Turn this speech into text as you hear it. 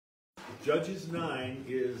Judges 9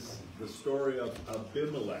 is the story of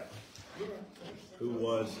Abimelech, who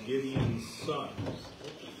was Gideon's son.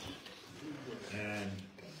 And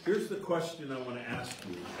here's the question I want to ask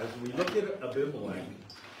you. As we look at Abimelech,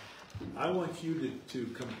 I want you to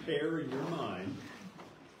compare in your mind,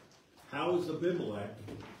 how is Abimelech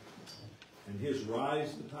and his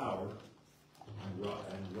rise to power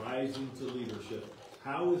and rising to leadership,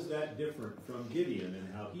 how is that different from Gideon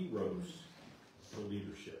and how he rose to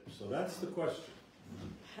leadership? So that's the question.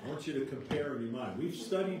 I want you to compare in your mind. We've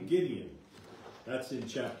studied Gideon. That's in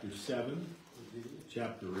chapter 7,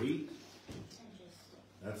 chapter 8.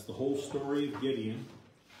 That's the whole story of Gideon.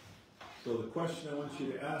 So the question I want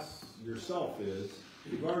you to ask yourself is,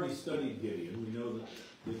 we've already studied Gideon. We know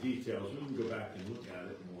the details. We can go back and look at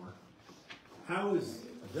it more. How is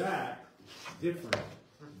that different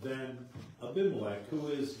than Abimelech, who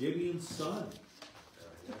is Gideon's son?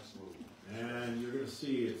 And you're going to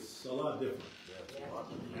see it's a lot different.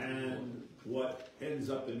 And what ends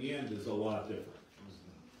up in the end is a lot different.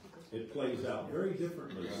 It plays out very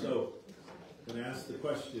differently. So I'm going to ask the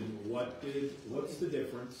question, what's the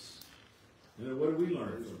difference? And then what do we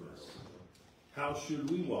learn from this? How should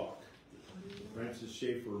we walk? Francis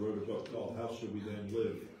Schaeffer wrote a book called How Should We Then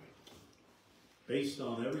Live? Based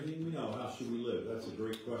on everything we know, how should we live? That's a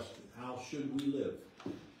great question. How should we live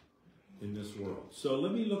in this world? So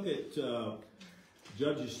let me look at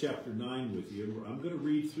Judges chapter 9 with you. I'm going to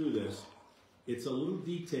read through this. It's a little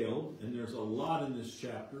detailed, and there's a lot in this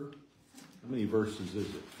chapter. How many verses is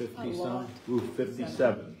it? 50-some? Ooh,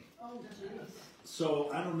 57. So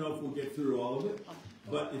I don't know if we'll get through all of it,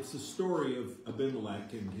 but it's the story of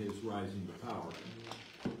Abimelech and his rising to power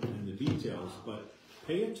and the details. But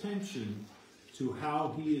pay attention to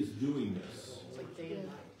how he is doing this.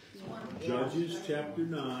 Judges chapter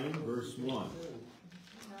 9, verse 1.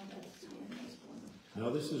 Now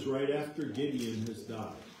this is right after Gideon has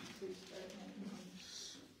died.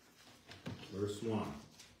 Verse 1.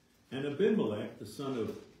 And Abimelech, the son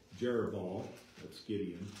of Jerubbaal, that's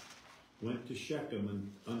Gideon, went to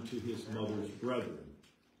Shechem unto his mother's brethren,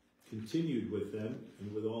 continued with them,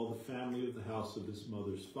 and with all the family of the house of his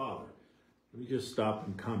mother's father. Let me just stop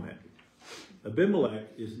and comment. Abimelech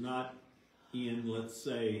is not in, let's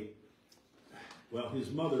say, well,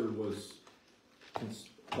 his mother was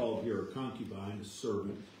called here a concubine, a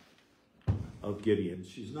servant of Gideon.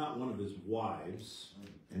 She's not one of his wives.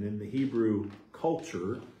 And in the Hebrew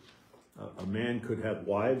culture, a man could have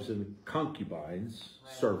wives and concubines,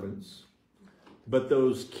 servants. But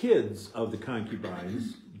those kids of the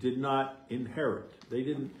concubines did not inherit. They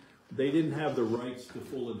didn't have the rights to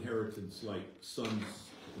full inheritance like sons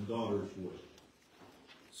and daughters would.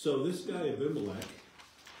 So this guy Abimelech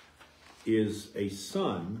is a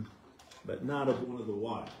son, but not of one of the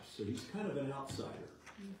wives. So he's kind of an outsider.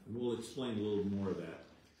 And we'll explain a little more of that.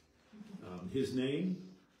 His name,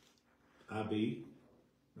 Abi.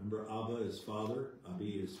 Remember, Abba is father.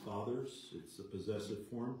 Abi is fathers. It's a possessive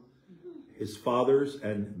form. His father's,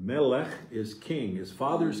 and Melech is king. His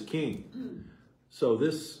father's king. So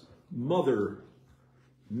this mother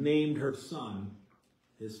named her son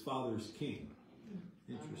his father's king.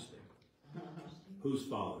 Interesting. Whose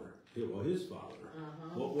father? Well, his father.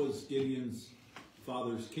 What was Gideon's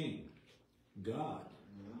father's king? God.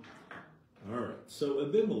 All right. So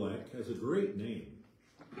Abimelech has a great name.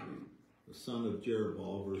 The son of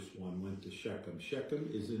Jerubbaal, verse 1, went to Shechem. Shechem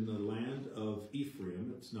is in the land of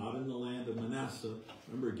Ephraim. It's not in the land of Manasseh.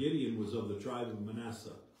 Remember, Gideon was of the tribe of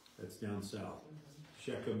Manasseh. That's down south.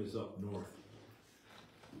 Shechem is up north.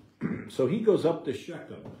 So he goes up to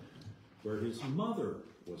Shechem, where his mother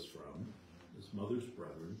was from, his mother's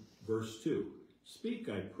brethren. Verse 2, speak,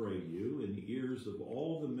 I pray you, in the ears of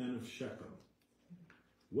all the men of Shechem,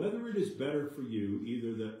 whether it is better for you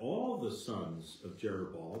either that all the sons of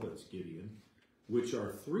Jerubbaal, that's Gideon, which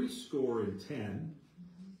are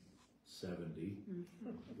 70,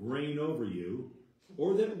 reign over you,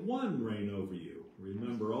 or that one reign over you.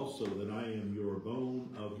 Remember also that I am your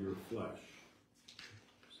bone of your flesh.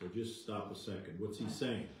 So just stop a second. What's he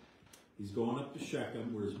saying? He's going up to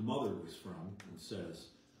Shechem, where his mother was from, and says,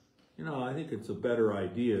 you know, I think it's a better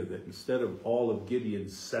idea that instead of all of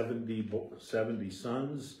Gideon's 70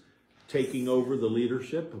 sons taking over the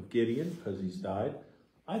leadership of Gideon because he's died,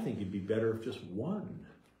 I think it'd be better if just one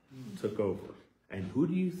took over. And who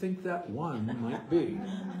do you think that one might be?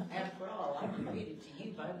 After all, I created to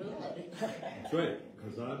you by blood. That's right,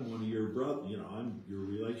 because I'm one of your brothers, you know, I'm your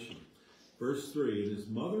relation. Verse 3, and his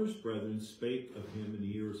mother's brethren spake of him in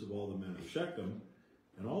the ears of all the men of Shechem,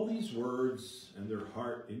 and all these words, and their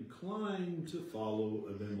heart inclined to follow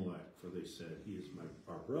Abimelech, for they said, he is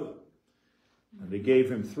our brother. And they gave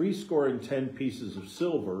him 70 pieces of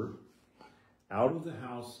silver out of the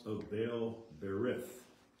house of Baal Berith,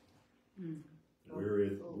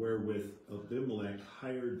 wherewith Abimelech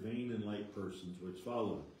hired vain and light persons which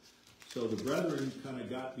followed. So the brethren kind of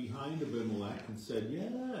got behind Abimelech and said, yeah,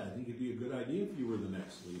 I think it'd be a good idea if you were the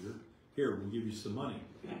next leader. Here, we'll give you some money.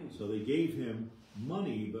 So they gave him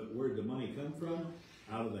money, but where'd the money come from?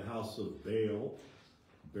 Out of the house of Baal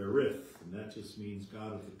Berith, and that just means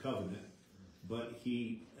God of the covenant. But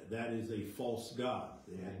that is a false god.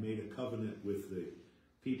 They had made a covenant with the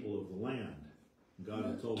people of the land. God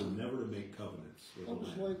had told them never to make covenants with the That was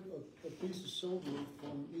land. like a piece of silver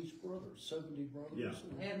from each brother, 70 brothers.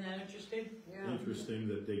 Yeah. Isn't that interesting? Yeah. Interesting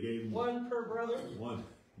that they gave him One per brother? one,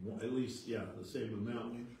 at least, yeah, the same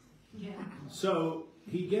amount. Yeah. So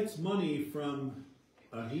he gets money from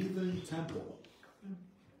a heathen temple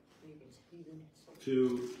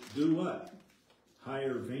to do what?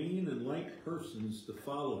 Hire vain and light persons to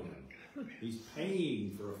follow him. He's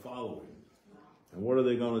paying for a following. And what are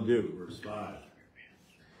they going to do? Verse 5.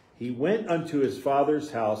 He went unto his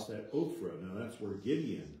father's house at Ophrah. Now that's where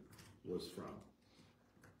Gideon was from.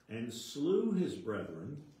 And slew his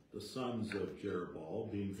brethren, the sons of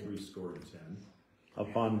Jerubbaal, being 70,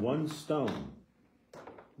 upon one stone.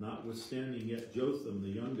 Notwithstanding, yet Jotham, the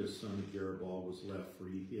youngest son of Jerubbaal, was left, for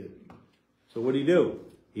he hid. So what do?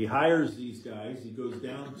 He hires these guys. He goes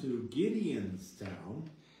down to Gideon's town.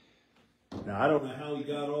 Now, I don't know how he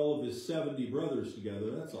got all of his 70 brothers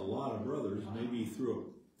together. That's a lot of brothers. Maybe he threw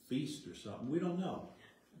a feast or something. We don't know.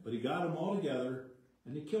 But he got them all together,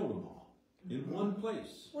 and he killed them all in one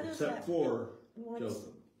place, What is except that? for What's,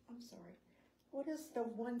 Jotham. I'm sorry. What is the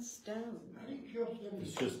one stone?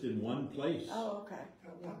 It's just in one place. Oh, okay.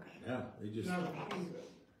 Okay. Yeah, they just...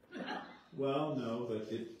 Well, no, but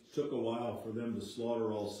it took a while for them to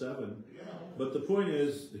slaughter all 7. But the point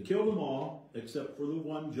is, they killed them all, except for the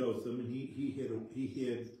one Jotham, and he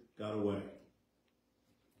hid, got away.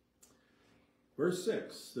 Verse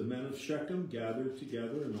 6, the men of Shechem gathered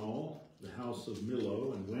together in all the house of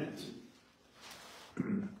Millo, and went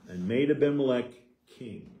and made Abimelech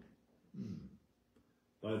king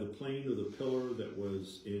by the plain of the pillar that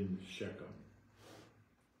was in Shechem.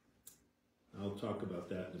 I'll talk about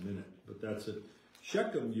that in a minute, but that's it.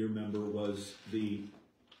 Shechem, you remember, was the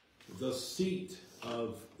seat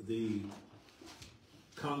of the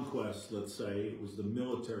conquest, let's say. It was the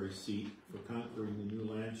military seat for conquering the new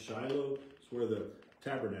land. Shiloh is where the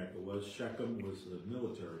tabernacle was. Shechem was the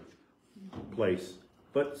military place.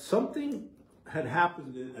 But something had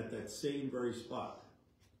happened at that same very spot.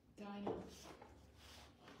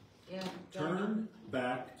 Yeah. Turn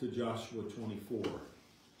back to Joshua 24.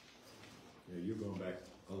 Yeah, you're going back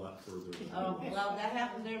a lot further. Oh, well, that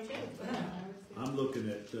happened there too. I'm looking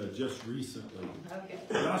at just recently. Okay.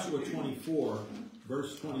 Joshua 24,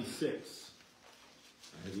 verse 26.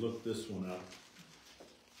 I had looked this one up.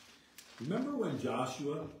 Remember when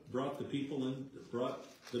Joshua brought the people in, brought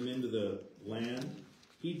them into the land?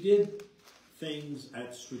 He did things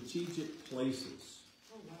at strategic places.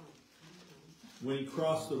 When he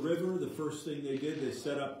crossed the river, the first thing they did, they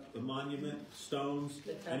set up a monument, stones,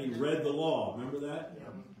 and he read the law. Remember that?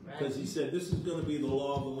 Because he said, this is going to be the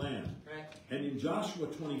law of the land. Right. And in Joshua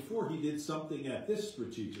 24, he did something at this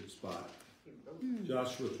strategic spot.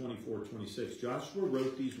 Joshua 24, 26. Joshua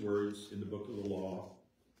wrote these words in the book of the law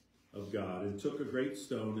of God, and took a great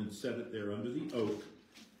stone and set it there under the oak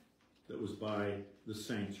that was by the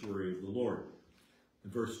sanctuary of the Lord. In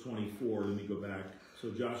verse 24, let me go back. So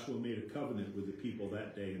Joshua made a covenant with the people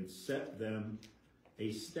that day and set them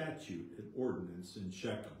a statute, an ordinance in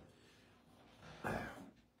Shechem.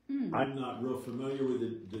 I'm not real familiar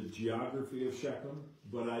with the geography of Shechem,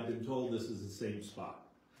 but I've been told this is the same spot.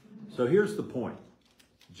 So here's the point.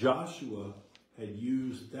 Joshua had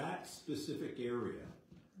used that specific area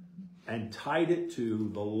and tied it to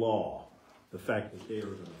the law. The fact that they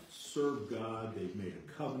are going to serve God, they've made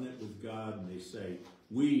a covenant with God, and they say,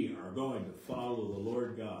 we are going to follow the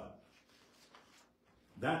Lord God.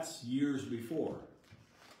 That's years before.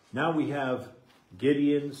 Now we have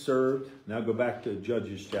Gideon served. Now go back to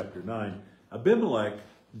Judges chapter 9. Abimelech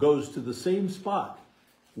goes to the same spot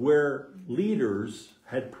where leaders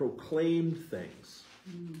had proclaimed things.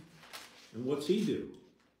 And what's he do?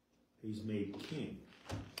 He's made king.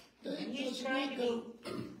 He's trying to be.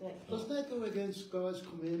 Doesn't that go against God's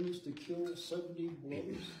commandments to kill 70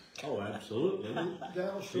 brothers? Oh, absolutely.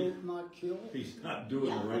 Thou shalt not kill. He's not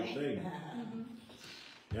doing the right thing.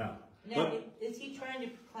 Yeah. Now, But is he trying to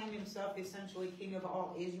proclaim himself essentially king of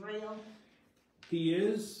all Israel? he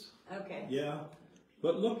is, Okay. yeah.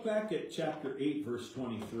 But look back at chapter 8, verse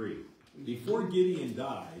 23. before Gideon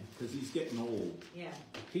died, because he's getting old, Yeah.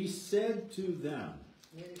 he said to them,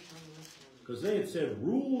 Neither shall my son. because they had said,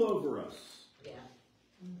 rule over us, Yeah.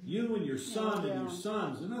 you and your son and Yeah. your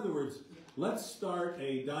sons. In other words, let's start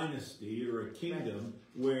a dynasty or a kingdom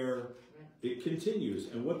where it continues.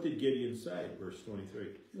 And what did Gideon say? Verse 23.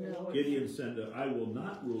 No. Gideon said, I will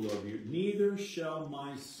not rule over you, neither shall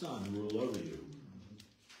my son rule over you.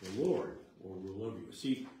 The Lord will rule over you.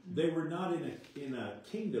 See, they were not in a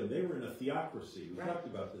kingdom, they were in a theocracy. We talked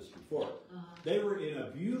about this before. They were in a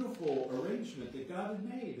beautiful arrangement that God had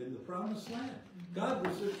made in the promised land. God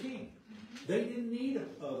was their king. They didn't need an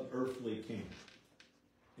earthly king.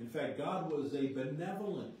 In fact, God was a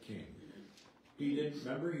benevolent king. He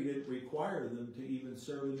didn't require them to even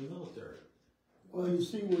serve in the military. Well, you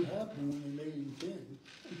see what happened when they made him king.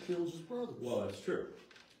 He kills his brothers. Well, that's true.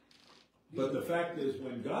 But the fact is,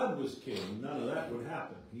 when God was king, none of that would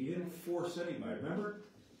happen. He didn't force anybody. Remember,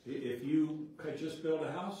 if you had just built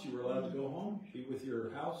a house, you were allowed to go home, be with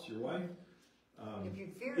your house, your wife.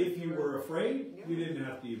 If you were afraid, you didn't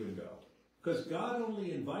have to even go. Because God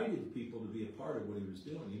only invited people to be a part of what he was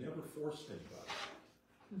doing. He never forced anybody.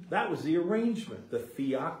 That was the arrangement, the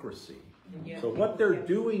theocracy. So what they're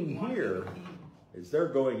doing here is they're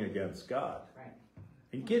going against God. Right.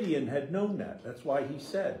 And Gideon had known that. That's why he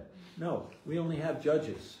said, no, we only have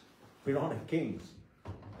judges. We don't have kings.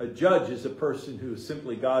 A judge is a person who is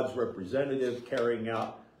simply God's representative carrying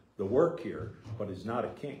out the work here, but is not a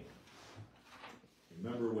king.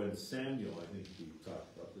 Remember when Samuel, I think we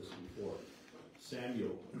talked about this before,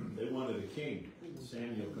 Samuel, they wanted a king.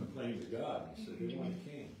 Samuel complained to God. He said, they want a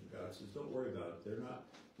king. God says, don't worry about it. They're not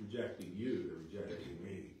rejecting you, they're rejecting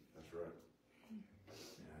me. That's right.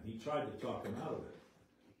 And he tried to talk him out of it.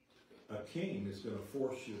 A king is going to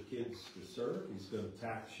force your kids to serve. He's going to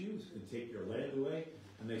tax you. He's going to take your land away.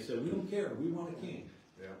 And they said, we don't care. We want a king.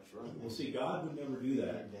 Yeah, that's right. Well, see, God would never do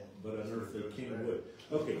that, but an earthly king would.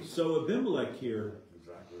 Okay, so Abimelech here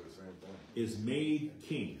Exactly the same thing. is made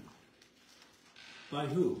king. By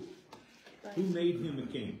who? Who made him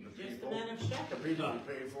a king? Just the man of Shechem. The people he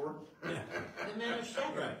paid for? Yeah, The man of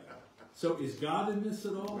Shechem. right. So is God in this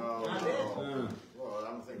at all? No, Not no. it. Well,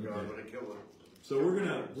 I don't think God Okay. would have killed him. So we're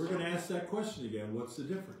gonna ask that question again. What's the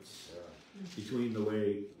difference between the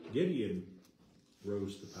way Gideon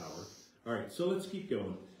rose to power? All right, so let's keep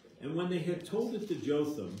going. And when they had told it to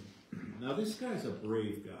Jotham, now this guy's a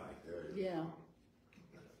brave guy. Yeah.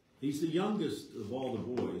 He's the youngest of all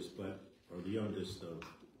the boys, or the youngest of,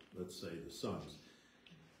 let's say, the sons.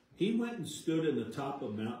 He went and stood in the top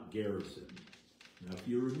of Mount Gerizim. Now, if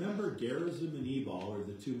you remember, Gerizim and Ebal are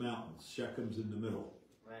the two mountains. Shechem's in the middle.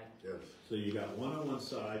 Right. Yes. So you got one on one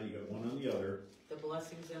side, you got one on the other. The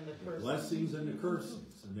blessings and the curses. Blessings and the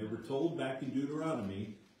cursings. And they were told back in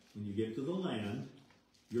Deuteronomy, when you get to the land,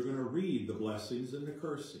 you're going to read the blessings and the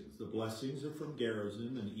cursings. The blessings are from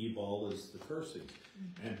Gerizim and Ebal is the cursings.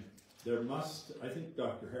 And there must, I think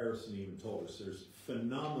Dr. Harrison even told us, there's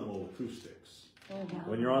phenomenal acoustics.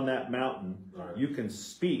 When you're on that mountain, you can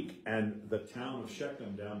speak, and the town of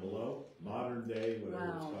Shechem down below, modern day,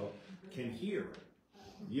 whatever it's called, can hear.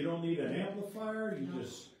 You don't need an amplifier, you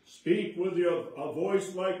just speak with a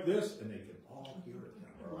voice like this, and they can all hear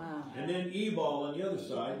it. Wow. And then Ebal on the other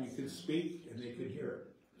side, you can speak, and they can hear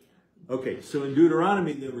it. Okay, so in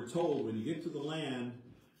Deuteronomy, they were told, when you get to the land,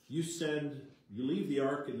 you leave the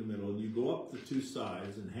ark in the middle, and you go up the two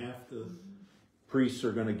sides, and half the priests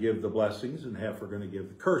are going to give the blessings and half are going to give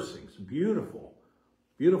the cursings. Beautiful,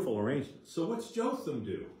 beautiful arrangement. So what's Jotham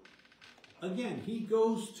do? Again, he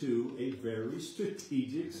goes to a very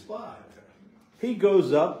strategic spot. He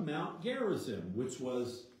goes up Mount Gerizim, which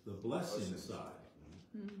was the blessing side,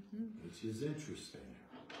 which is interesting.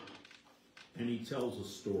 And he tells a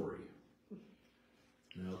story.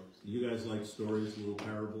 Now, you guys like stories, little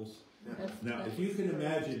parables? Now, if you can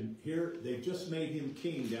imagine, here, they've just made him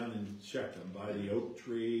king down in Shechem by the oak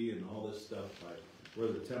tree and all this stuff, by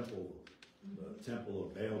where the temple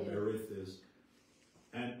of Baal Berith is.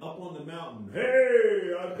 And up on the mountain,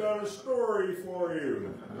 hey, I've got a story for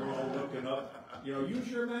you. And they're all looking up. You know, use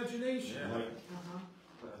your imagination. Like,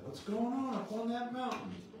 what's going on up on that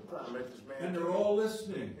mountain? Trying to make this man And they're all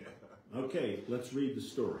listening. Okay, let's read the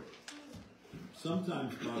story.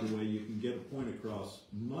 Sometimes, by the way, you can get a point across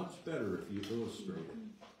much better if you illustrate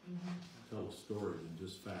it. Tell a story than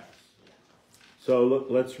just facts. So look,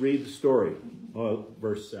 let's read the story.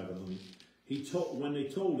 Verse 7. When they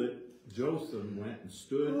told it, Jotham went and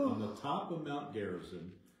stood on the top of Mount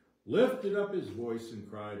Gerizim, lifted up his voice and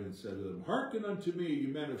cried and said to them, hearken unto me, you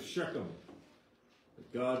men of Shechem,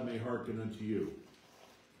 that God may hearken unto you.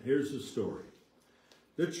 Here's the story.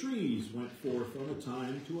 The trees went forth on a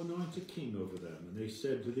time to anoint a king over them, and they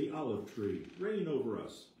said to the olive tree, reign over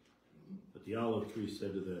us. But the olive tree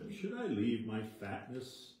said to them, should I leave my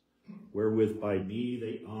fatness, wherewith by me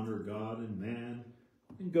they honor God and man,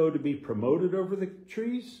 and go to be promoted over the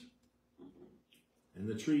trees? And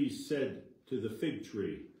the trees said to the fig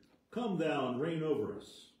tree, come thou and reign over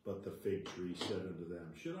us. But the fig tree said unto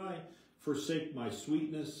them, should I forsake my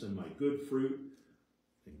sweetness and my good fruit,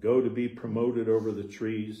 and go to be promoted over the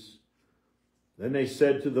trees? Then they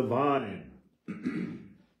said to the vine,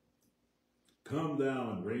 come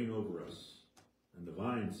thou and reign over us. And the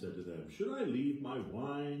vine said to them, should I leave my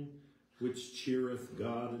wine, which cheereth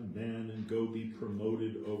God and man, and go be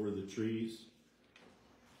promoted over the trees?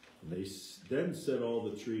 And they then said all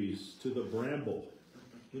the trees to the bramble.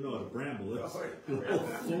 You know what a bramble is? A little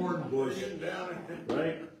thorn bush,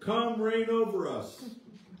 right? Come reign over us.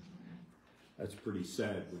 That's pretty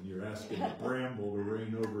sad when you're asking a bramble to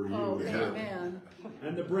reign over you. Oh, amen.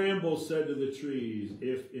 And the bramble said to the trees,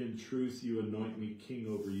 if in truth you anoint me king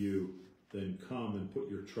over you, then come and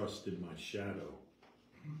put your trust in my shadow.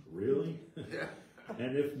 Really? Yeah.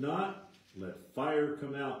 And if not, let fire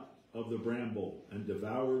come out of the bramble and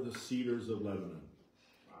devour the cedars of Lebanon.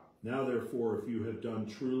 Now therefore, if you have done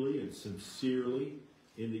truly and sincerely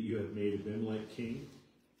in that you have made Abimelech king,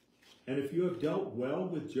 and if you have dealt well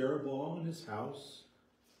with Jeroboam and his house,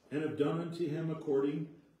 and have done unto him according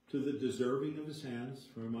to the deserving of his hands,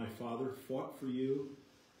 for my father fought for you,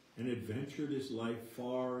 and adventured his life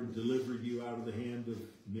far, and delivered you out of the hand of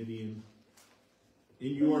Midian, and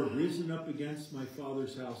you are risen up against my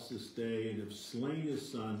father's house this day, and have slain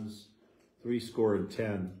his sons,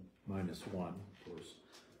 70 minus 1, of course,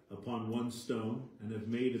 upon one stone, and have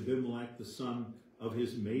made Abimelech the son of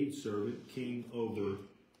his maidservant king over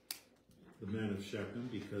the men of Shechem,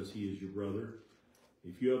 because he is your brother.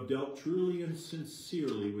 If you have dealt truly and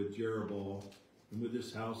sincerely with Jeroboam and with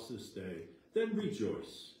his house this day, then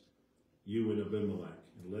rejoice, you and Abimelech,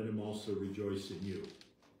 and let him also rejoice in you.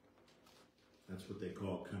 That's what they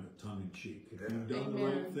call kind of tongue-in-cheek. If you've done the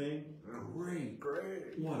right thing, great.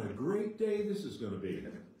 Great. What a great day this is going to be.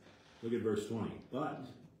 Look at verse 20. But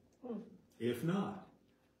if not,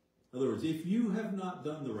 in other words, if you have not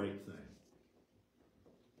done the right thing,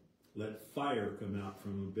 let fire come out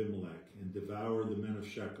from Abimelech and devour the men of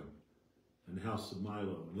Shechem and the house of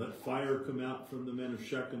Milo. And let fire come out from the men of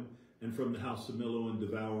Shechem and from the house of Milo and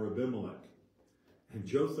devour Abimelech. And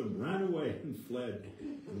Jotham ran away and fled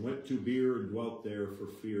and went to Beer and dwelt there for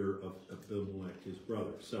fear of Abimelech, his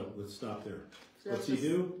brother. So let's stop there. What's he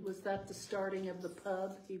do? Was that the starting of the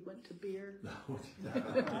pub? He went to beer? all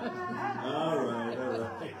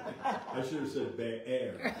right. I should have said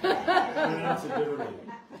Be'er. Pronounce it differently.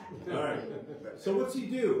 All right. So what's he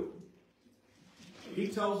do? He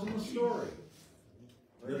tells them a story.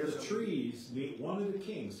 That the trees wanted a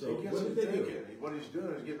king. So He gets what them did they do? thinking. What he's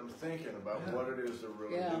doing is getting them thinking about what it is they're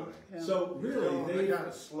really doing. Yeah. So really, They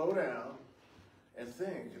gotta slow down and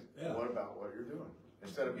think, Yeah. what about what you're doing?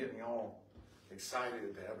 Instead of getting all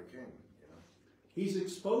excited to have a king, you know. he's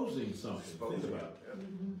exposing something. Exposing Think about it,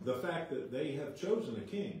 it. The fact that they have chosen a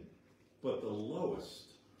king, but the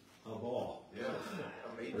lowest of all. Yeah.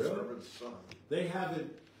 A maid Really? servant's son. They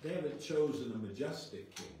haven't chosen a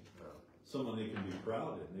majestic king, No. someone they can be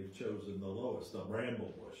proud in. They've chosen the lowest, the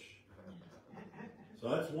bramble bush. So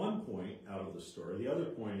that's one point out of the story. The other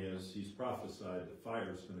point is he's prophesied that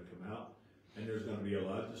fire is going to come out and there's going to be a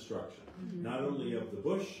lot of destruction, not only of the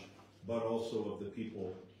bush, but also of the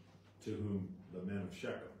people to whom the men of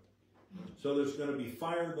Shechem. So there's going to be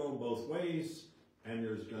fire going both ways, and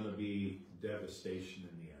there's going to be devastation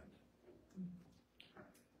in the end.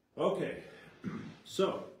 Okay,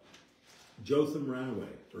 so Jotham ran away,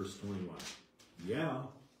 verse 21. Yeah,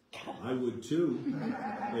 I would too,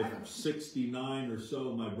 if 69 or so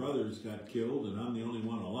of my brothers got killed and I'm the only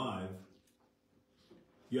one alive.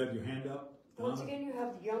 You have your hand up? Once Donna? again, you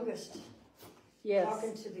have the youngest Yes.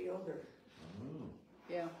 talking to the older. Oh.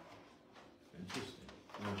 Yeah. Interesting.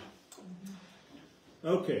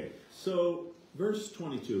 Okay, so verse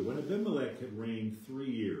 22. When Abimelech had reigned 3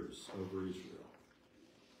 years over Israel,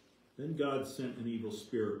 then God sent an evil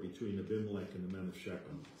spirit between Abimelech and the men of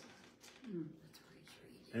Shechem.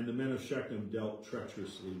 And the men of Shechem dealt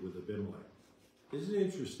treacherously with Abimelech. Isn't it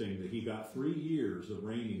interesting that he got 3 years of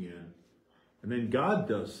reigning in, and then God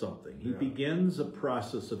does something. He begins a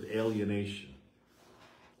process of alienation.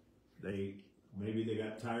 Maybe they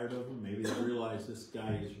got tired of him. Maybe they realized this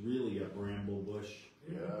guy is really a bramble bush.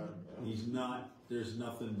 Yeah. He's not, there's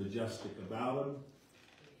nothing majestic about him.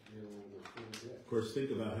 Of course,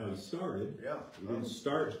 think about how he started. Yeah. He didn't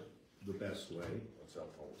start the best way. That's how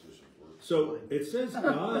politicians work. So it says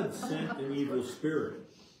God sent an evil spirit.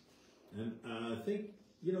 And I think,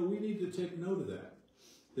 you know, we need to take note of that.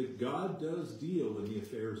 That God does deal in the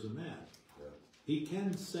affairs of man. He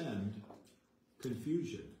can send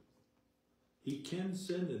confusion. He can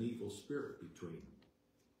send an evil spirit between.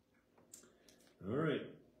 All right.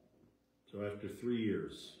 So after 3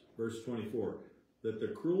 years, verse 24, that the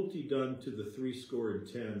cruelty done to the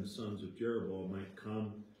 70 sons of Jeroboam might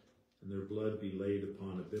come, and their blood be laid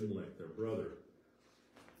upon Abimelech, their brother.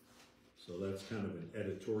 So that's kind of an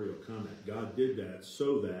editorial comment. God did that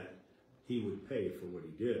so that he would pay for what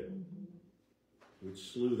he did,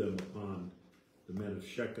 which slew them upon the men of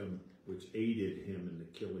Shechem, which aided him in the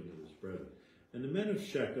killing of his brethren. And the men of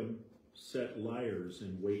Shechem set liars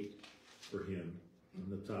in wait for him on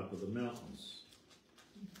the top of the mountains.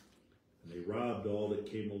 And they robbed all that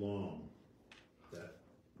came along that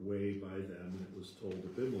way by them, and it was told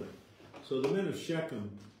Abimelech. So the men of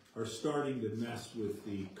Shechem are starting to mess with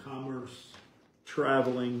the commerce,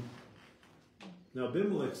 traveling. Now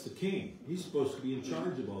Abimelech's the king. He's supposed to be in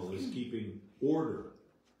charge of all this, keeping order.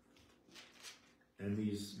 And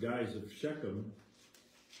these guys of Shechem,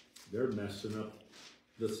 they're messing up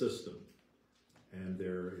the system. And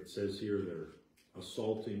it says here, they're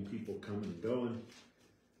assaulting people coming and going.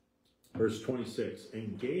 Verse 26,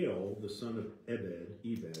 and Gaal, the son of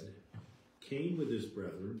Ebed, came with his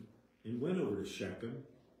brethren and went over to Shechem.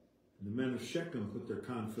 And the men of Shechem put their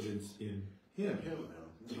confidence in him.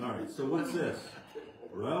 All right, so what's this?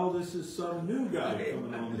 Well, this is some new guy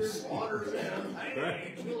coming on the scene.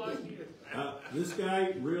 Right? This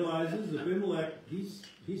guy realizes Abimelech, he's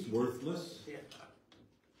worthless.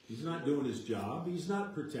 He's not doing his job. He's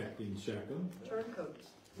not protecting Shechem. Turncoats.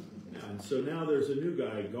 And so now there's a new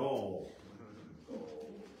guy, Gaal.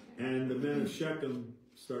 And the men of Shechem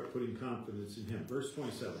start putting confidence in him. Verse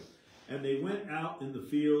 27. And they went out in the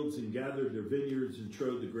fields and gathered their vineyards and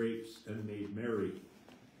trode the grapes and made merry.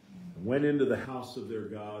 And went into the house of their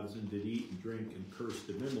gods and did eat and drink and cursed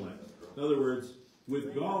Abimelech. In other words,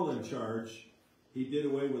 with Gaal in charge, he did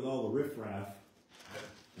away with all the riffraff.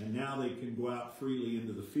 And now they can go out freely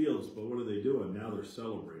into the fields. But what are they doing? Now they're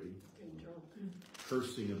celebrating.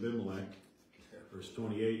 Cursing Abimelech. Verse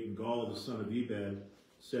 28, and Gaal the son of Ebed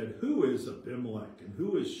said, who is Abimelech and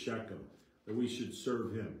who is Shechem that we should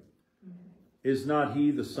serve him? Is not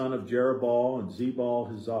he the son of Jerubbaal, and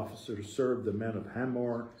Zebal his officer served the men of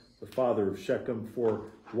Hamor, the father of Shechem?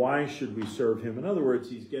 For why should we serve him? In other words,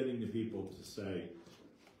 he's getting the people to say,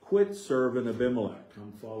 quit serving Abimelech,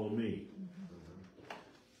 come follow me.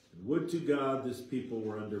 And would to God this people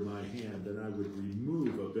were under my hand, and I would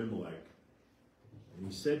remove Abimelech. And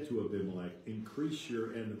he said to Abimelech, increase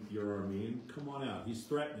your army and come on out. He's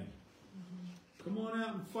threatening. Come on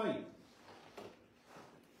out and fight.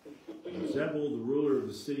 And Zebul, the ruler of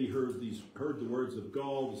the city, heard the words of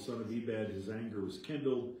Gaal, the son of Ebed. His anger was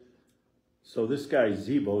kindled. So this guy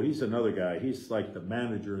Zebul, he's another guy. He's like the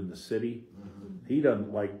manager in the city. He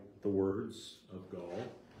doesn't like the words of Gaal.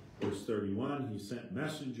 Verse 31, he sent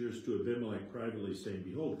messengers to Abimelech privately, saying,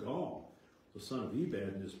 behold, Gaal, the son of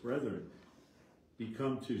Ebed, and his brethren, be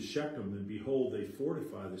come to Shechem, and behold, they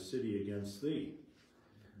fortify the city against thee,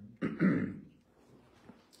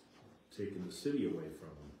 taking the city away from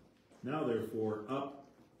them. Now therefore, up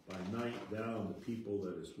by night, thou and the people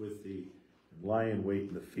that is with thee, and lie in wait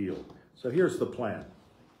in the field. So here's the plan.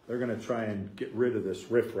 They're going to try and get rid of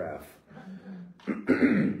this riffraff.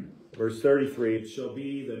 Verse 33, it shall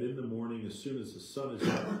be that in the morning, as soon as the sun is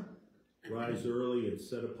up, rise early and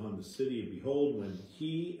set upon the city, and behold, when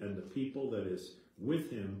he and the people that is with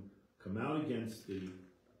him come out against thee,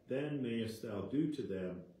 then mayest thou do to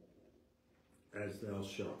them as thou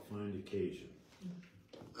shalt find occasion.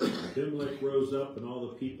 Abimelech rose up, and all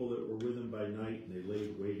the people that were with him by night, and they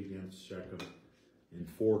laid wait against Shechem in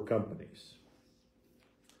 4 companies.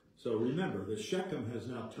 So remember, the Shechem has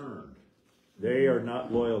now turned. They are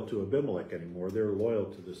not loyal to Abimelech anymore. They're loyal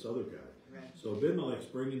to this other guy. Right. So Abimelech's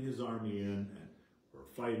bringing his army in, or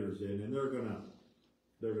fighters in, and they're gonna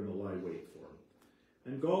lie wait for him.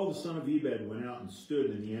 And Gaal the son of Ebed went out and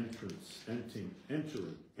stood in the entering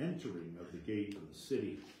of the gate of the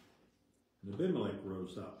city. And Abimelech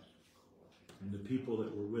rose up, and the people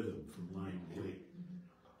that were with him from lying in wait.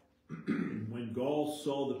 When Gaal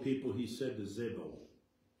saw the people, he said to Zebul,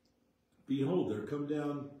 behold, there come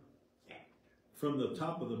down from the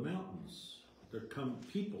top of the mountains. There come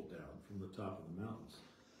people down from the top of the mountains.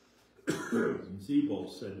 And Zebul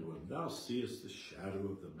said to him, thou seest the shadow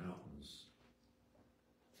of the mountains,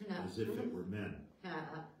 as if it were men.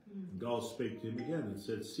 And Gaal spake to him again and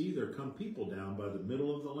said, see, there come people down by the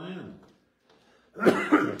middle of the land.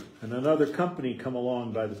 And another company come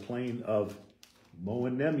along by the plain of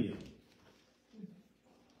Moanemium.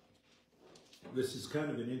 This is kind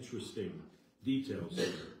of an interesting detail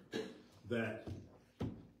here, that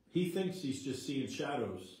he thinks he's just seeing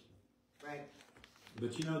shadows. Right.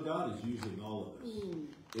 But you know, God is using all of this.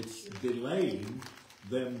 It's delaying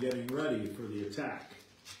them getting ready for the attack.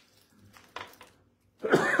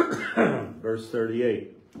 Verse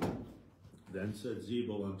 38. Then said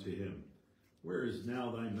Zebul unto him, Where is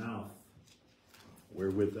now thy mouth,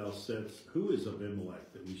 wherewith thou saidst, Who is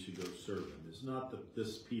Abimelech that we should go serve him? Is not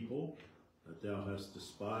this people that thou hast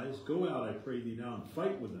despised? Go out, I pray thee now, and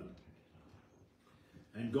fight with them.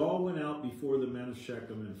 And Gaul went out before the men of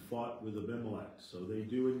Shechem and fought with Abimelech. So they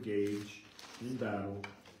do engage in battle.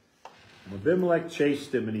 And Abimelech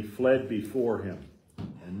chased him, and he fled before him.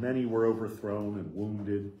 And many were overthrown and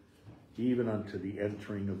wounded, even unto the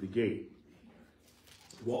entering of the gate.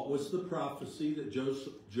 What was the prophecy that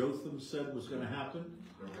Jotham said was going to happen?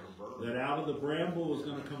 That out of the bramble was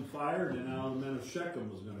going to come fire, and then out of the men of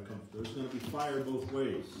Shechem was going to come. There's going to be fire both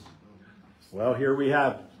ways. Well, here we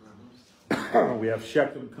have it. We have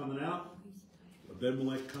Shechem coming out,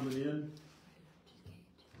 Abimelech coming in.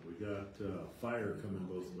 We got fire coming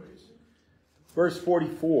both ways. Verse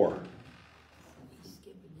 44.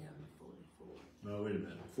 No, wait a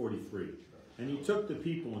minute. 43. And he took the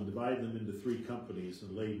people and divided them into 3 companies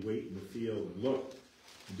and laid wait in the field and looked.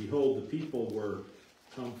 And behold, the people were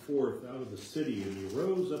come forth out of the city, and he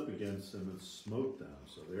rose up against them and smote them.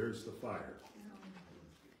 So there's the fire.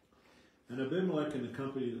 And Abimelech and the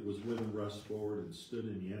company that was with him rushed forward and stood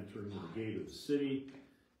in the entering of the gate of the city.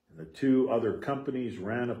 And the 2 other companies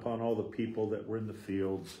ran upon all the people that were in the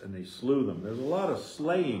fields, and they slew them. There's a lot of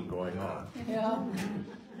slaying going on. Yeah.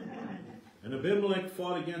 And Abimelech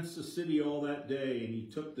fought against the city all that day, and he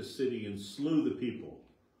took the city and slew the people.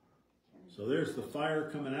 So there's the fire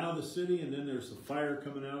coming out of the city, and then there's the fire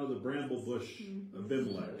coming out of the bramble bush,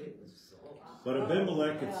 Abimelech. But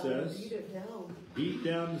Abimelech, it says, beat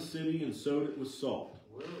down the city and sowed it with salt.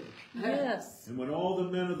 Yes. And when all the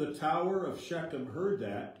men of the tower of Shechem heard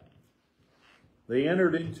that, they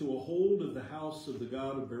entered into a hold of the house of the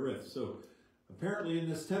god of Berith. So apparently in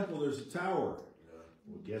this temple there's a tower.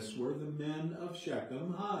 Well, guess where the men of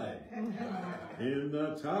Shechem hide? In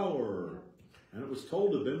the tower. And it was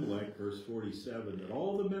told Abimelech, verse 47, that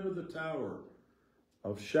all the men of the tower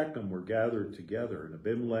of Shechem were gathered together. And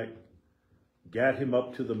Abimelech gat him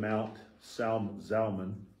up to the mount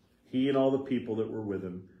Zalmon, he and all the people that were with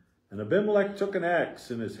him. And Abimelech took an axe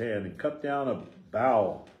in his hand and cut down a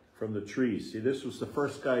bough from the tree. See, this was the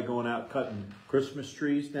first guy going out cutting Christmas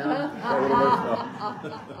trees down.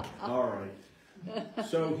 All right.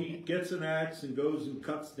 So he gets an axe and goes and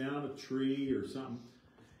cuts down a tree or something,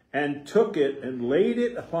 and took it and laid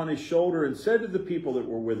it upon his shoulder and said to the people that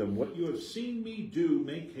were with him, What you have seen me do,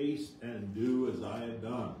 make haste and do as I have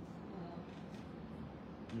done.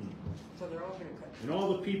 So they're all going to cut. And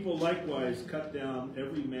all the people likewise cut down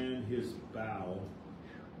every man his bough,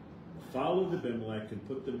 followed Abimelech, and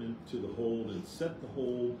put them into the hold, and set the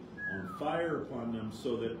hold on fire upon them,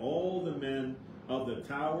 so that all the men of the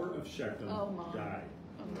tower of Shechem died.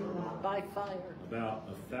 By fire. About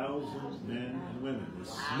 1,000 men and women. They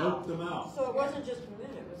smoked them out. So it wasn't just men,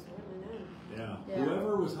 it was women and... Yeah. Yeah.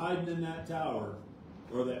 Whoever was hiding in that tower,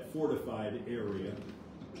 or that fortified area,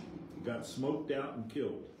 got smoked out and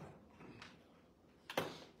killed.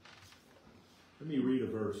 Let me read a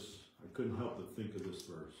verse. I couldn't help but think of this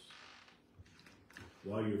verse.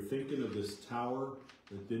 While you're thinking of this tower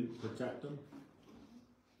that didn't protect them,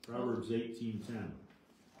 Proverbs 18:10.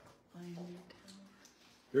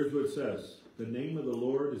 Here's what it says. The name of the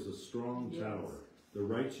Lord is a strong tower. The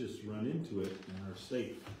righteous run into it and are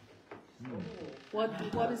safe.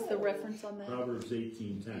 What is the reference on that? Proverbs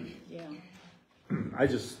 18:10. Yeah. I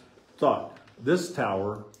just thought this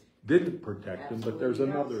tower didn't protect them, but there's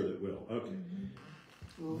another that will. Okay.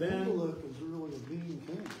 Well, Then- Abimelech is really a mean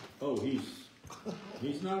king. Oh,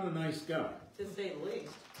 he's not a nice guy. To say the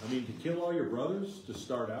least. I mean, to kill all your brothers to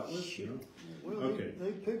start out with, you know? Well, Okay.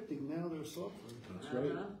 they picked him, now they're suffering. That's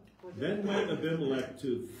right. Then went Abimelech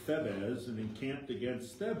to Thebez and encamped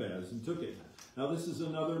against Thebez and took it. Now this is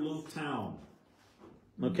another little town.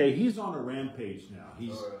 Okay, he's on a rampage now.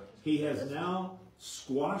 He has now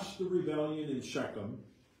squashed the rebellion in Shechem,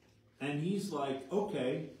 and he's like,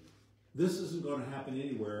 okay, this isn't going to happen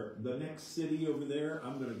anywhere. The next city over there,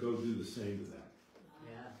 I'm going to go do the same to them.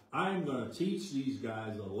 Yeah. I'm going to teach these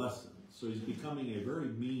guys a lesson. So he's becoming a very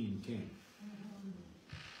mean king.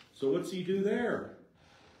 So what's he do there?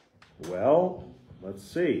 Well, let's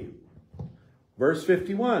see. Verse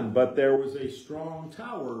 51, but there was a strong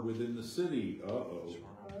tower within the city. Uh-oh.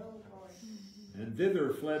 And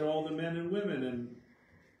thither fled all the men and women, and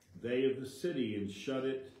they of the city, and shut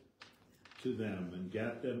it to them, and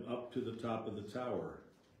gat them up to the top of the tower.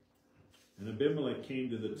 And Abimelech came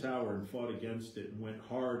to the tower and fought against it, and went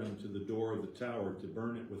hard unto the door of the tower to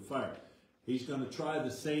burn it with fire. He's going to try the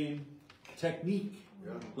same technique.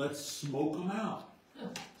 Yeah. Let's smoke them out.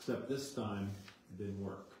 Except this time it didn't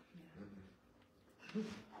work.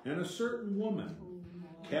 And a certain woman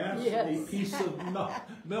cast a piece of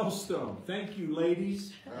millstone. Thank you,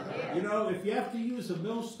 ladies. You know, if you have to use a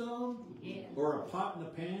millstone or a pot in a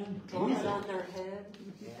pan, Draw use it it. on their head.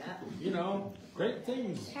 You know, great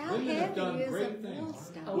things. How Women have done heavy is great a things.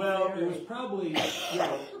 millstone? Well, it was probably, you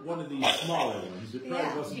know, one of these smaller ones. It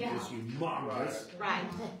probably wasn't just humongous. Right.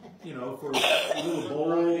 You know, for a little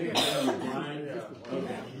bowl and grind.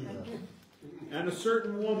 Okay. And a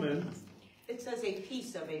certain woman It says a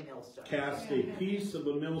piece of a millstone. cast a piece of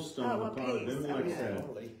a millstone Oh, a upon piece, Abimelech's okay.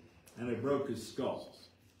 head, and it broke his skull.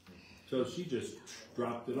 So she just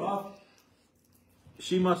dropped it off.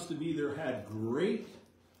 She must have either had great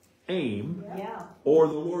aim, Yeah. or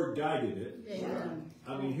the Lord guided it. Yeah.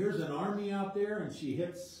 I mean, here's an army out there, and she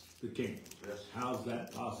hits the king. Yes. How's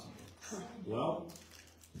that possible? Well,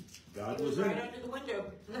 God It was was in right it. under the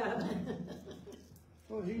window.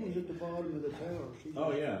 Well, he was at the bottom of the tower. She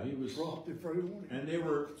Oh yeah, he was. dropped it for everyone. And they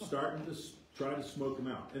were starting to try to smoke him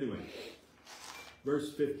out. Anyway,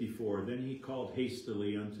 verse 54, then he called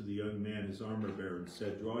hastily unto the young man his armor bearer, and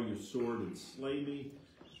said, draw your sword and slay me,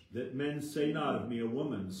 that men say not of me, a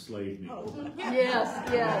woman slayed me. Yes,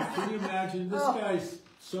 yes. Can you imagine? This Oh. guy's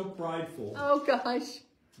so prideful Oh, gosh.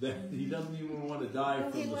 that he doesn't even want to die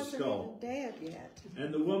Well, he from the wasn't skull. even dead yet.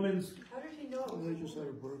 And the woman's How did he know? They just had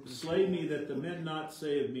a broken. slay me, that the men not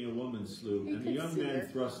say of me, a woman slew. He And the could young see man her.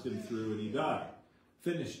 thrust him through, and he died.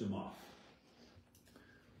 Finished him off.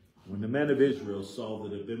 When the men of Israel saw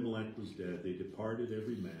that Abimelech was dead, they departed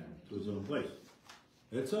every man to his own place.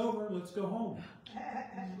 It's over. Let's go home.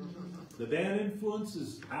 The bad influence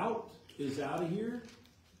is out of here.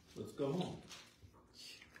 Let's go home.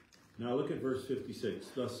 Now look at verse 56.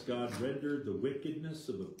 Thus God rendered the wickedness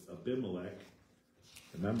of Abimelech,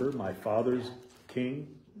 remember, my father's king,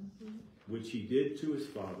 which he did to his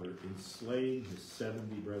father in slaying his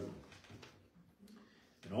 70 brethren.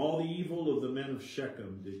 And all the evil of the men of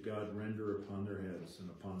Shechem did God render upon their heads, and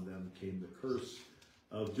upon them came the curse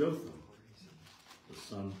of Jotham, the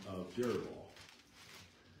son of Jerubbaal.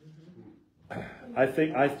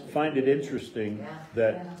 I find it interesting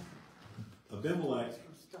that Abimelech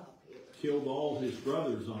killed all his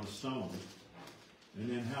brothers on a stone, and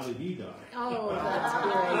then how did he die? Oh, that's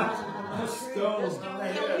great. A The stone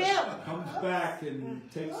stone killed him. comes back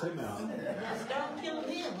and takes him out. The stone killed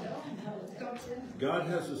him. God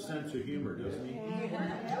has a sense of humor, doesn't he?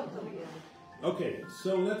 Okay,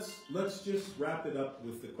 so let's just wrap it up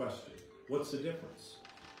with the question. What's the difference?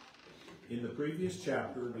 In the previous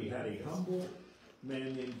chapter, we had a humble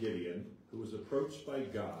man named Gideon who was approached by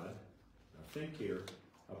God. Now think here.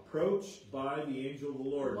 Approached by the angel of the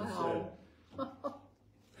Lord and said,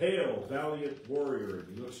 hail, valiant warrior.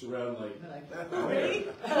 And he looks around like, where?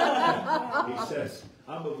 He says,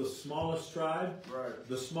 I'm of the smallest tribe, Right.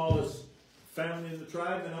 the smallest family in the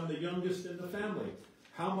tribe, and I'm the youngest in the family.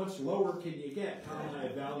 How much lower can you get? How am I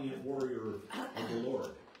a valiant warrior of the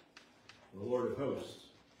Lord of hosts?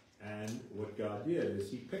 And what God did is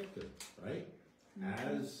he picked him, right?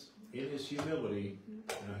 As in his humility.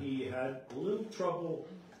 Now he had a little trouble,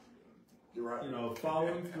 You're right. you know,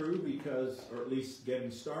 following through because, or at least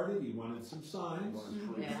getting started, he wanted some signs.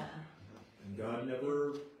 And God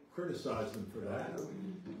never criticized him for that.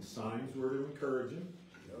 The signs were to encourage him.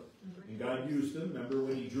 And God used him. Remember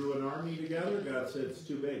when he drew an army together? God said, it's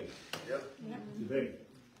too big. Yep. Too big.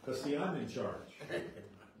 Because see, I'm in charge.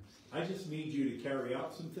 I just need you to carry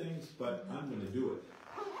out some things, but I'm going to do it.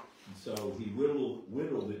 And so he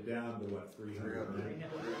whittled it down to what, 300 men?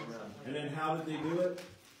 And then how did they do it?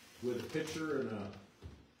 With a pitcher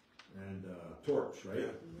and a torch, right?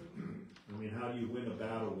 I mean, how do you win a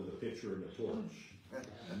battle with a pitcher and a torch?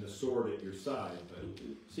 And the sword at your side. But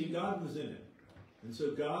see, God was in it. And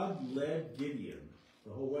so God led Gideon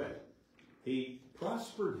the whole way. He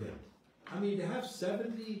prospered him. I mean, to have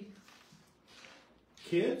 70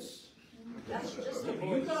 kids, That's just a you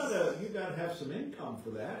voice. gotta have some income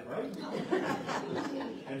for that, right?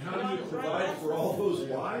 And how do you provide for all those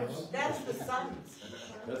wives? That's the sons.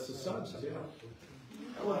 That's the sons, yeah.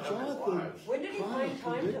 Well, Jonathan When did he find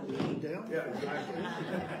time to predicted him leave? down. Yeah, exactly.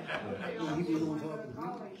 When he was on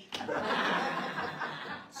top of me.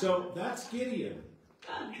 So that's Gideon.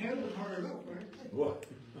 Had to hire up, right? What?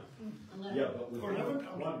 Yeah, but with one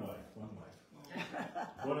wife.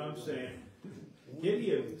 What I'm saying,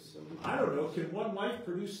 Gideon, I don't know, can one wife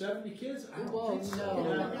produce 70 kids? I don't Whoa, think so.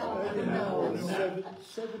 no.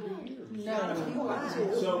 70 years.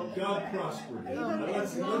 No. So God prospered him. Now,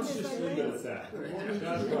 let's just leave it at that.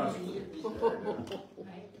 God prospered him.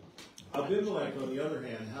 Abimelech, on the other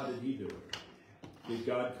hand, how did he do it? Did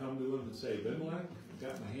God come to him and say, Abimelech, I've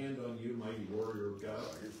got my hand on you, mighty warrior of God?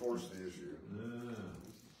 He forced the issue. Ah.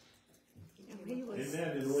 He was And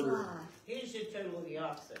then in order, He's just totally the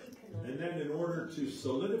opposite. and then in order to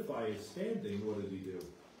solidify his standing, what did he do?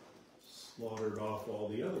 Slaughtered off all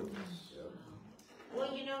the other ones.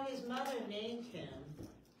 Well, you know, his mother named him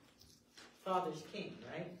Father's King,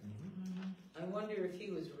 right? I wonder if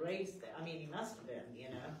he was raised there. I mean, he must have been, you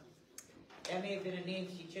know. That may have been a name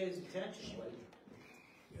she chose intentionally.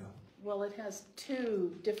 Yeah. Well, it has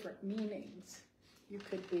two different meanings. You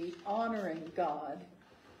could be honoring God.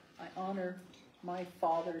 I honor my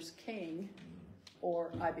father's king,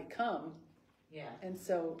 or I become. Yeah. And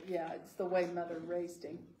so, yeah, it's the way mother raised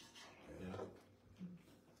him. Yeah.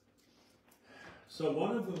 So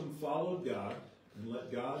one of them followed God and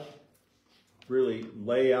let God really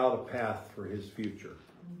lay out a path for his future.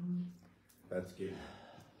 That's Gideon.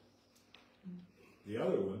 The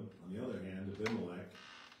other one, on the other hand, Abimelech,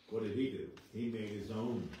 what did he do? He made his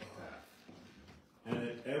own path. And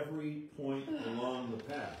at every point along the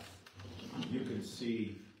path, you can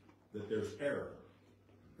see that there's error.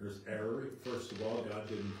 There's error. First of all, God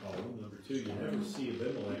didn't call him. Number two, you never see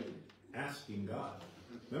Abimelech asking God.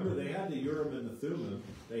 Remember, they had the Urim and the Thummim.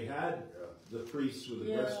 They had the priests with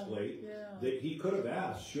the breastplate. Yeah. That he could have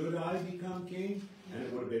asked, should I become king? And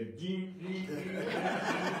it would have been,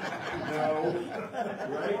 no,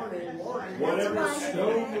 right? Whatever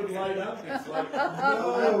stone would light up, it's like,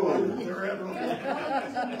 no. He was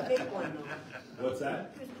using the fake one though. What's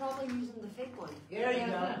that? He was probably using the fake one. There you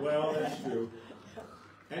go. Well, that's true.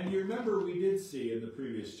 And you remember we did see in the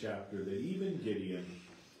previous chapter that even Gideon,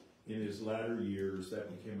 in his latter years,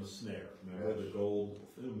 that became a snare. Remember the gold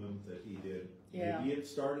Thummim that he did? Yeah. Maybe it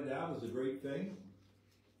started out as a great thing,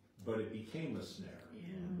 but it became a snare.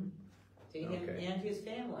 To him Okay. and his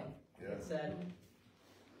family. Yeah. It said,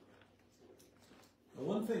 Now,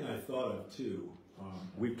 one thing I thought of too,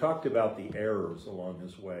 we've talked about the errors along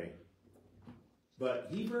his way, but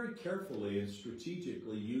he very carefully and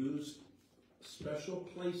strategically used special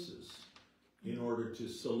places in order to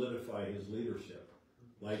solidify his leadership.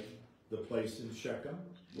 Like the place in Shechem,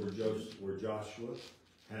 where Joshua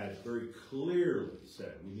had very clearly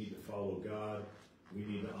said, we need to follow God, we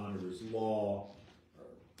need to honor his law.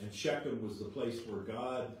 And Shechem was the place where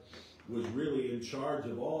God was really in charge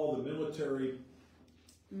of all the military,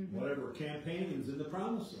 whatever, campaigns in the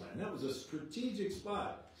Promised Land. That was a strategic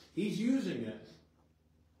spot. He's using it,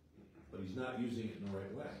 but he's not using it in the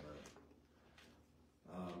right way.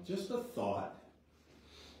 Just a thought.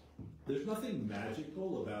 There's nothing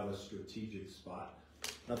magical about a strategic spot.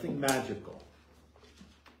 Nothing magical.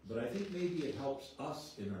 But I think maybe it helps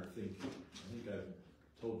us in our thinking. I think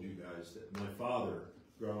I've told you guys that my father,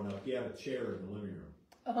 growing up, he had a chair in the living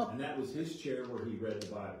room. And that was his chair where he read the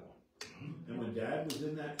Bible. And when Dad was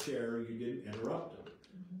in that chair, you didn't interrupt him.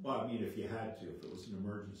 Well, I mean, if you had to, if it was an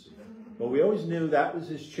emergency. But we always knew that was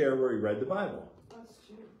his chair where he read the Bible.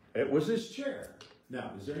 It was his chair.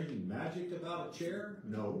 Now, is there anything magic about a chair?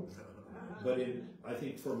 No. But I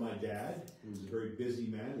think for my dad, who was a very busy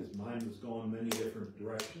man, his mind was going many different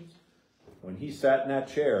directions. When he sat in that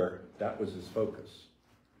chair, that was his focus.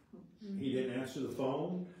 He didn't answer the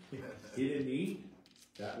phone. He didn't eat.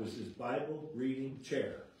 That was his Bible reading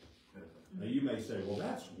chair. Now you may say, well,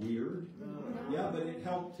 that's weird. Yeah, but it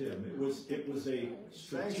helped him. It was a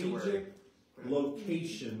strategic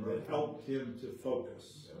location that helped him to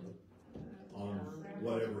focus on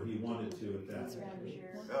whatever he wanted to at that time.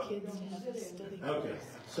 Kids to have a study. Okay,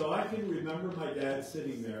 so I can remember my dad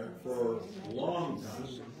sitting there for a long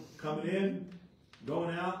time, coming in,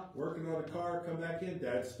 going out, working on a car, come back in,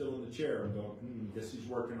 Dad's still in the chair. I'm going, guess he's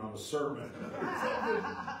working on a sermon.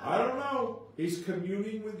 I don't know. He's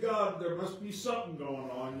communing with God. There must be something going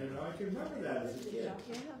on. You know, I can remember that as a kid.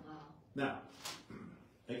 Now,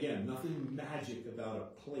 again, nothing magic about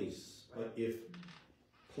a place, but if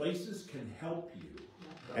places can help you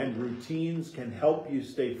and routines can help you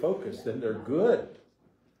stay focused, then they're good.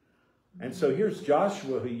 And so here's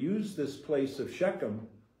Joshua, who used this place of Shechem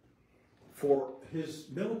for his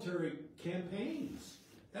military campaigns.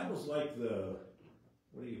 That was like the,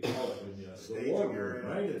 what do you call it? When you, the war room,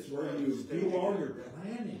 right? It's where you do all your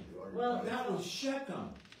planning. Well, that was Shechem.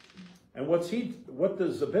 And what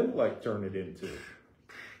does Abimelech turn it into?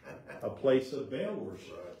 a place of Baal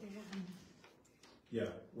worship. Yeah,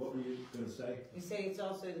 what were you gonna say? You say it's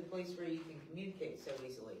also the place where you can communicate so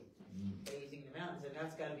easily by using the mountains, and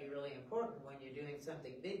that's gotta be really important when you're doing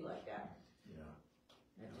something big like that. Yeah,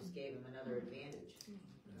 That just gave him another advantage.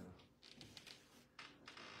 yeah.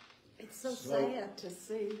 It's so So- sad to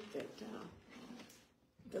see that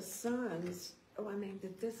the sons,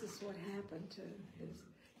 that this is what happened to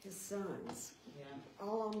his sons. Yeah.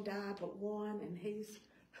 All of them died but one, and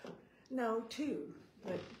no, two.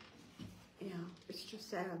 But, it's just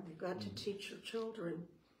sad. You've got to teach your children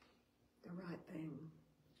the right thing.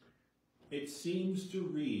 It seems to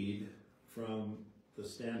read from the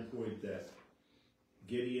standpoint that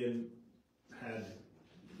Gideon had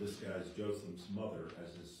this guy's Jotham's mother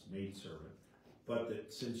as his maidservant, but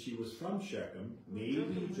that since she was from Shechem,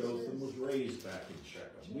 maybe Jotham was raised back in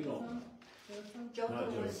Shechem. We don't know. Jotham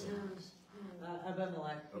Not was,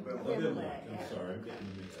 Abimelech. Abimelech, I'm sorry, I'm getting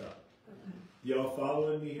them mixed up. Y'all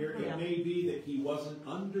following me here? Yeah. It may be that he wasn't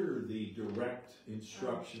under the direct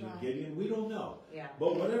instruction of Gideon. We don't know. Yeah.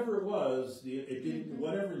 But whatever it was, it didn't.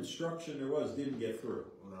 Whatever instruction there was didn't get through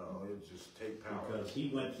No, it's just take power. because he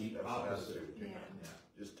went the That's opposite. attitude. Yeah.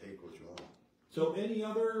 Just take what you want. So, any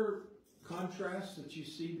other contrasts that you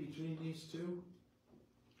see between these two?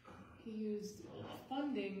 He used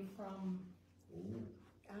funding from,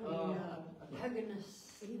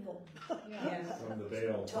 paganist people, Yes. From the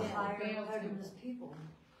Baal. to hire Baal too. paganist people.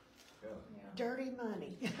 Dirty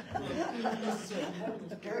money.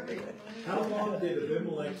 Dirty. How long did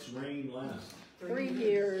Abimelech's reign last? 3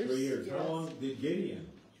 years. 3 years. How long did Gideon?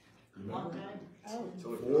 You Long remember? time.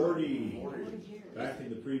 Till it- 40. 40 Back in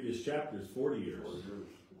the previous chapters, 40 years. years.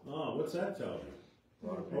 Oh, what's that tell you?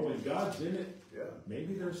 Oh, and God's in it. Yeah.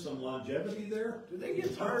 Maybe there's some longevity there. Do they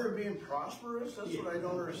get tired of being prosperous? That's what I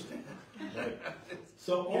don't understand. Right.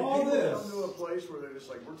 So If all people this, come to a place where they're just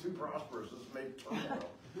like, we're too prosperous, let's make turmoil.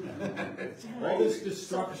 all this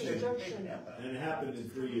destruction, and it happened in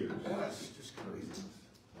 3 years. That's just crazy.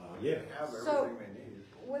 Yeah. They have So- everything they need.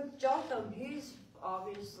 With Jotham, he's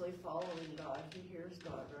obviously following God, he hears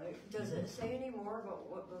God, right? Does it say any more about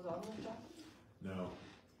what goes on with Jotham?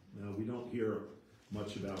 No, we don't hear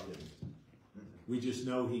much about him. We just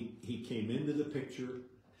know he came into the picture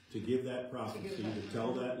to give that prophecy, to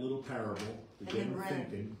tell that little parable, to get him ran.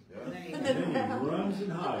 thinking. And then he- And then he runs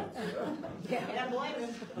and hides. Can't blame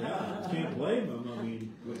him. Yeah, can't blame him. I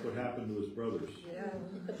mean, look what happened to his brothers. Yeah.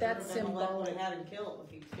 But that's Abimelech would symbolic. have had him killed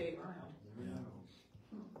if he'd stayed around.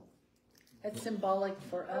 That's symbolic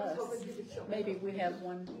for us. hoping he would show Maybe we have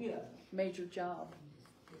one Yeah. major job.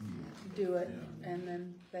 Do it, and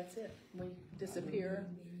then that's it. We disappear,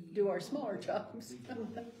 do our smaller jobs.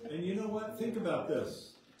 And you know what? Think about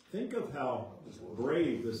this. Think of how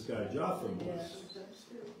brave this guy Jotham was.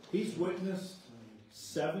 He's witnessed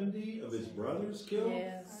 70 of his brothers killed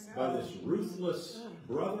Yes. by this ruthless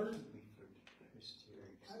brother.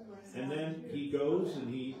 And then he goes and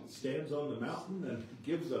he stands on the mountain and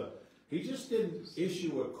gives he just didn't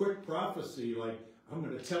issue a quick prophecy like, I'm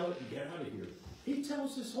going to tell it and get out of here. He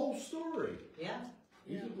tells his whole story. Yeah,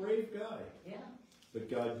 He's a brave guy. yeah. But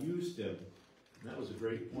God used him. And that was a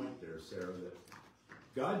great point there, Sarah, that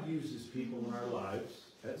God uses people in our lives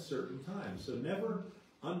at certain times. So never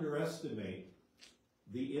underestimate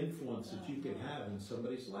the influence that you can have in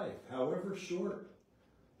somebody's life, however short.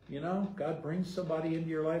 You know, God brings somebody into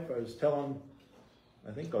your life. I was telling,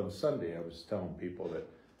 I think on Sunday, I was telling people that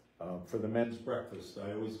for the men's breakfast,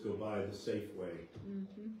 I always go by the Safeway,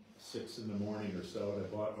 6 in the morning or so, and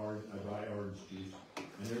I buy orange juice.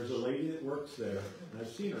 And there's a lady that works there, and I've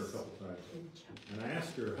seen her a couple times. And I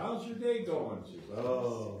asked her, how's your day going? She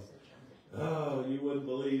goes, oh, you wouldn't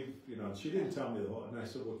believe, and she didn't tell me the whole, and I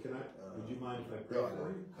said, well, would you mind if I pray for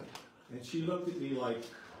you? And she looked at me like,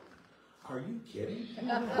 are you kidding?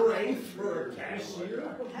 Pray for a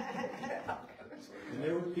cashier? And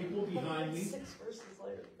there were people behind me, 6 verses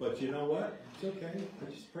later. but you know what? It's okay,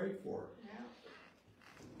 I just prayed for her.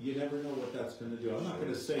 You never know what that's going to do. I'm not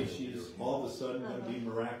going to say she's all of a sudden going to be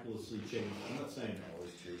miraculously changed. I'm not saying that.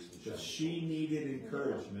 Always chasing But shots. she needed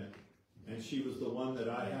encouragement, and she was the one that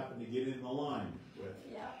I happened to get in the line with.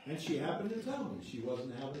 And she happened to tell me she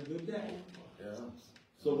wasn't having a good day. Yeah.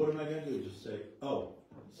 So what am I going to do? Just say, oh,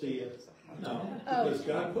 see ya? No, because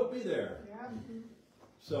God put me there.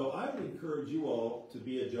 So I would encourage you all to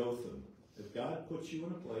be a Jotham. If God puts you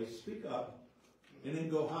in a place, speak up, and then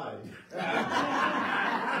go hide.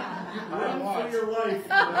 Run for your life.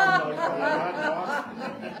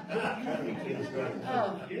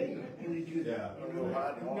 Yeah.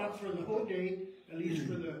 Not for the whole day, at least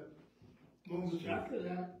for the moments after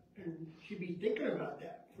that, and she'd be thinking about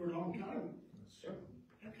that for a long time.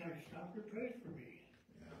 That kind of stop and pray for me.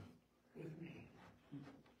 With me.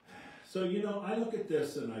 So, you know, I look at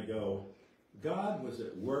this and I go, God was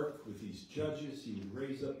at work with these judges. He would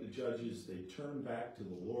raise up the judges. They'd turn back to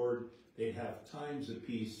the Lord. They'd have times of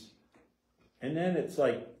peace. And then it's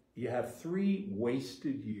like you have 3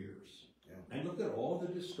 wasted years. Yeah. And look at all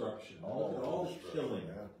the destruction. Look at all the killing.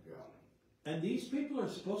 Yeah. And these people are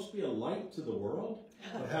supposed to be a light to the world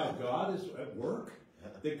of how God is at work,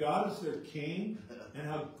 that God is their king, and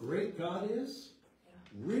how great God is.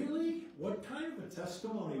 Really? What kind of a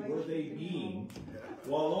testimony were they being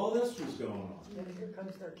while all this was going on? Yeah, here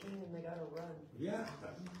comes their king and they gotta run. Yeah.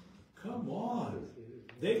 Come on.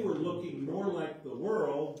 They were looking more like the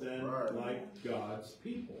world than like God's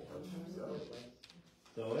people.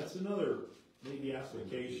 So that's another maybe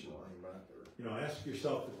application. You know, ask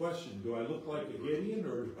yourself the question, do I look like a Gideon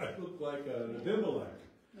or do I look like an Abimelech?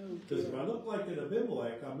 Because if I look like an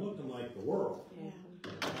Abimelech, I'm looking like the world.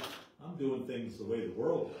 I'm doing things the way the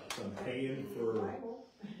world does. I'm paying for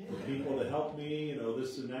people to help me, you know,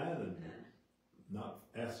 this and that, and not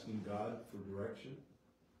asking God for direction.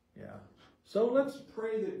 Yeah. So let's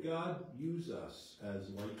pray that God use us as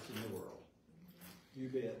lights in the world. You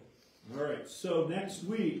bet. All right, so next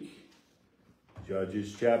week,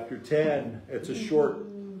 Judges chapter 10. It's a short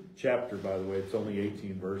chapter, by the way. It's only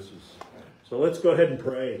 18 verses. So let's go ahead and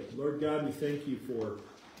pray. Lord God, we thank you for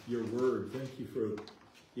your word. Thank you for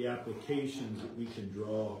the applications that we can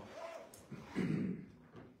draw. And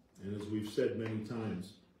as we've said many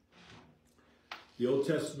times, the Old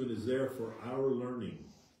Testament is there for our learning.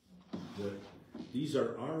 That these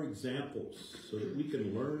are our examples so that we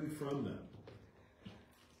can learn from them.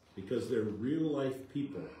 Because they're real life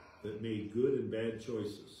people that made good and bad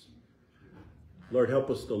choices. Lord, help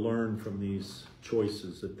us to learn from these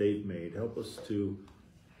choices that they've made. Help us to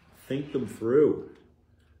think them through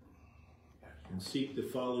and seek to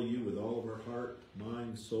follow you with all of our heart,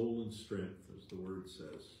 mind, soul, and strength, as the word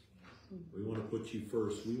says. We want to put you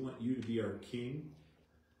first. We want you to be our king.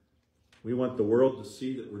 We want the world to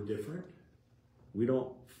see that we're different. We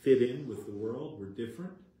don't fit in with the world. We're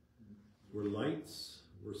different. We're lights.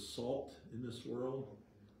 We're salt in this world.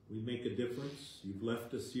 We make a difference. You've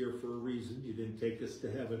left us here for a reason. You didn't take us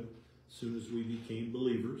to heaven as soon as we became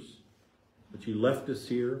believers. But you left us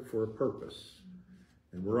here for a purpose.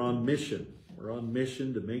 And we're on mission. We're on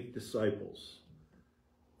mission to make disciples.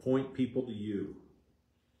 Point people to you.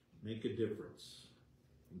 Make a difference.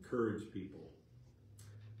 Encourage people.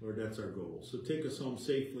 Lord, that's our goal. So take us home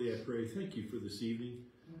safely, I pray. Thank you for this evening.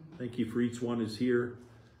 Thank you for each one who's here.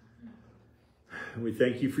 And we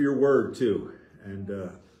thank you for your word, too.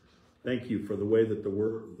 And thank you for the way that the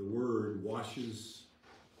word washes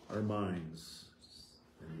our minds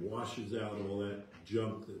and washes out all that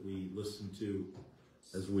junk that we listen to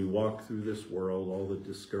as we walk through this world, all the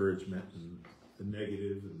discouragement and the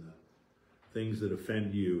negative and the things that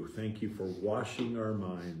offend you. Thank you for washing our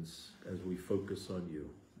minds as we focus on you.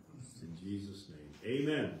 In Jesus' name,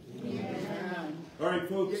 amen. Amen. All right,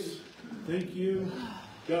 folks, thank you.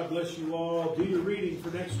 God bless you all. Do your reading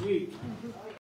for next week.